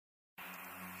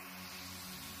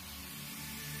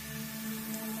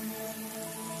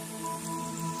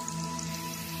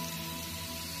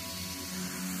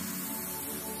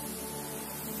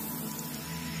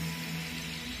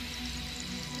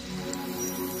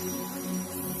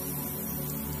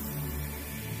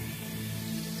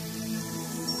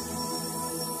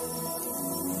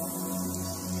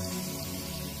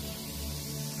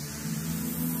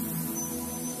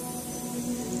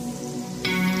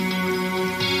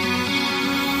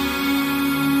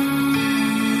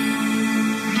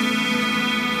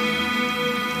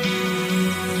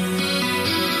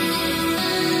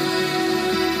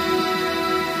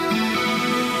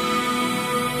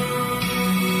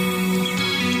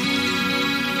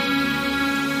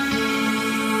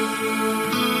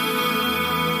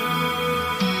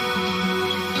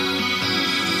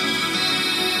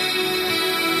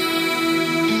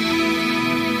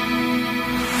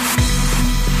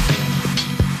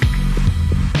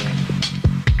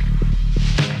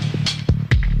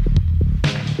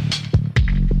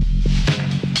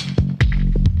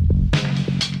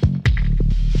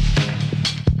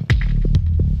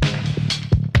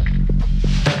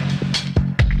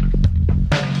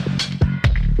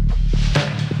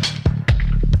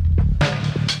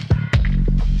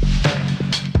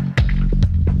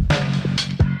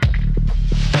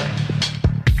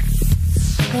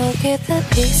that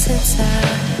peace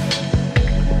inside,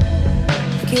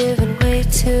 giving way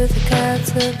to the gods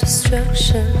of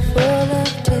destruction, full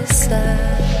of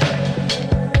desire.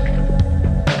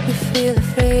 You feel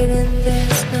afraid and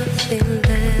there's nothing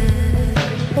there.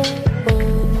 Oh,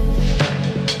 oh.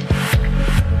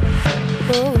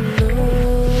 Oh no.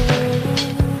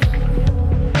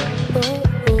 Oh,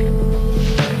 oh.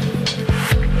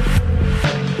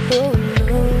 Oh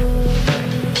no.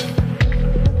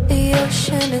 The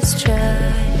ocean is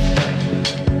dry.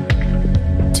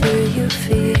 Do you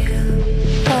feel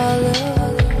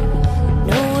hollow?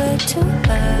 Nowhere to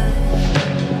hide,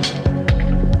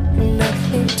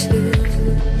 nothing to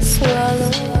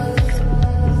swallow.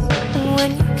 And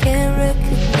when you can't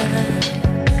recognize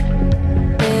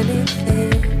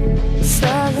anything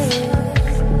solid,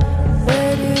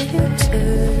 where do you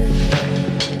turn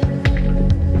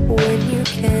when you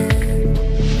can't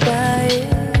buy it?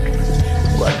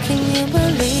 What can you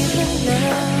believe in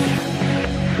now,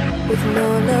 with no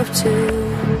love to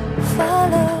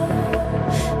follow?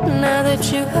 Now that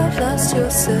you have lost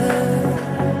yourself,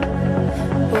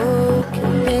 oh,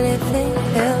 can anything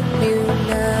help you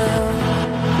now?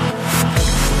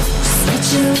 Just let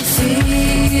your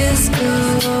fears go.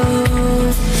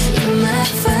 You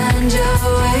might find your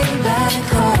way back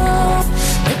home.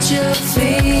 Let your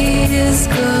fears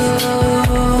go.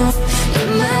 You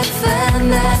might find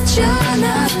that you're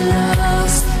not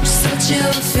lost. Just let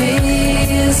your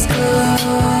fears go.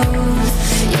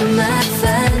 You might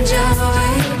find your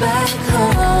way back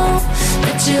home.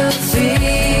 Let your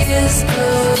fears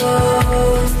go.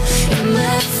 You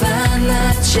might find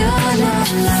that you're not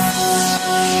lost.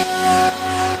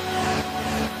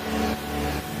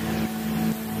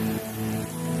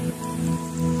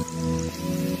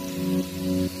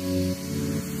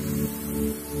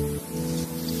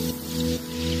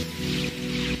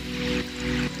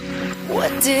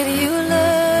 What did you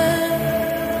learn?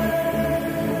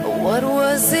 What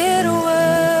was it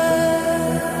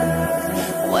worth?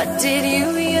 What did you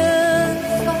yearn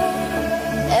for?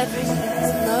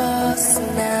 Everything's lost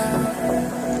now.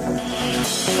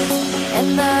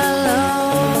 And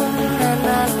alone, and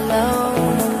alone,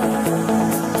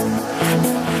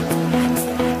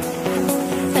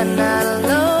 and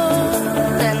alone,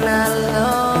 and alone,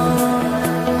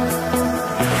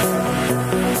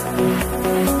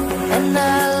 and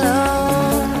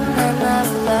alone, and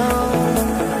alone,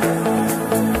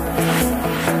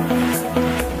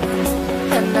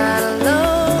 and alone,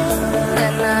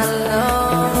 and alone.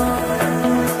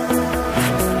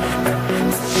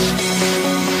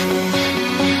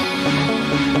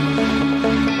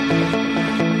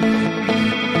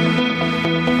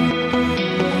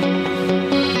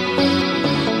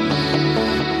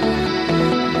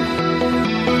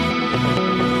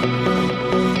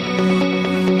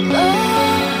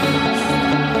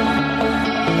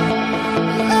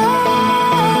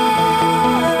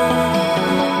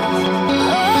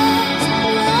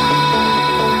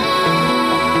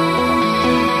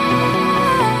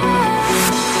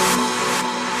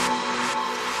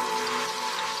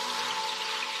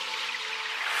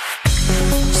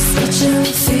 Just let your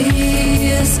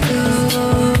fears go.